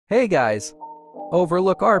Hey guys!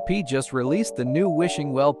 Overlook RP just released the new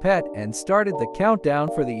Wishing Well pet and started the countdown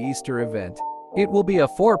for the Easter event. It will be a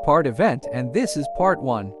 4-part event and this is part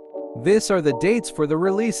 1. These are the dates for the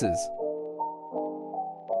releases.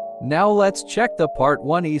 Now let's check the part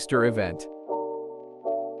 1 Easter event.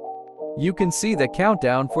 You can see the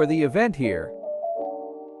countdown for the event here.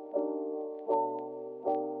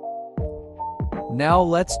 Now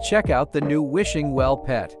let's check out the new Wishing Well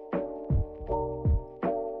pet.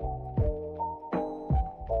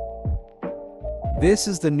 This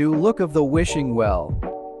is the new look of the Wishing Well.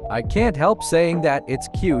 I can't help saying that it's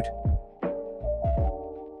cute.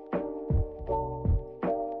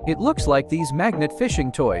 It looks like these magnet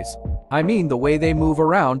fishing toys. I mean, the way they move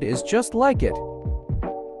around is just like it.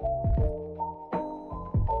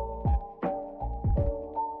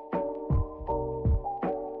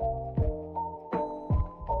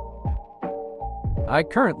 I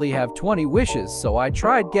currently have 20 wishes, so I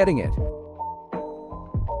tried getting it.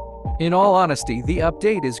 In all honesty, the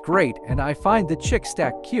update is great and I find the chick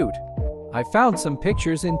stack cute. I found some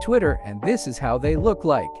pictures in Twitter and this is how they look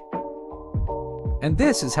like. And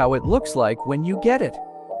this is how it looks like when you get it.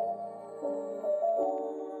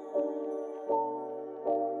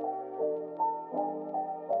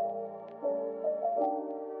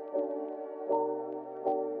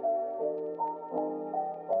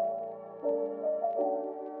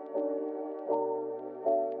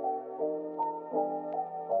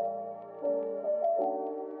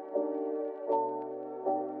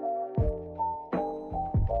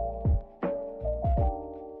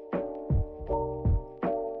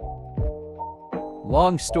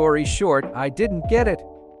 Long story short, I didn't get it.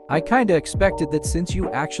 I kinda expected that since you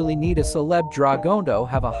actually need a celeb dragon to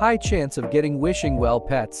have a high chance of getting Wishing Well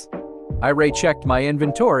pets. I rechecked my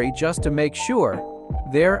inventory just to make sure.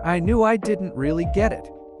 There, I knew I didn't really get it.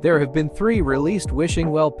 There have been 3 released Wishing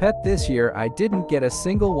Well pet this year. I didn't get a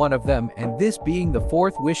single one of them, and this being the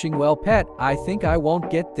 4th Wishing Well pet, I think I won't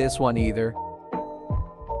get this one either.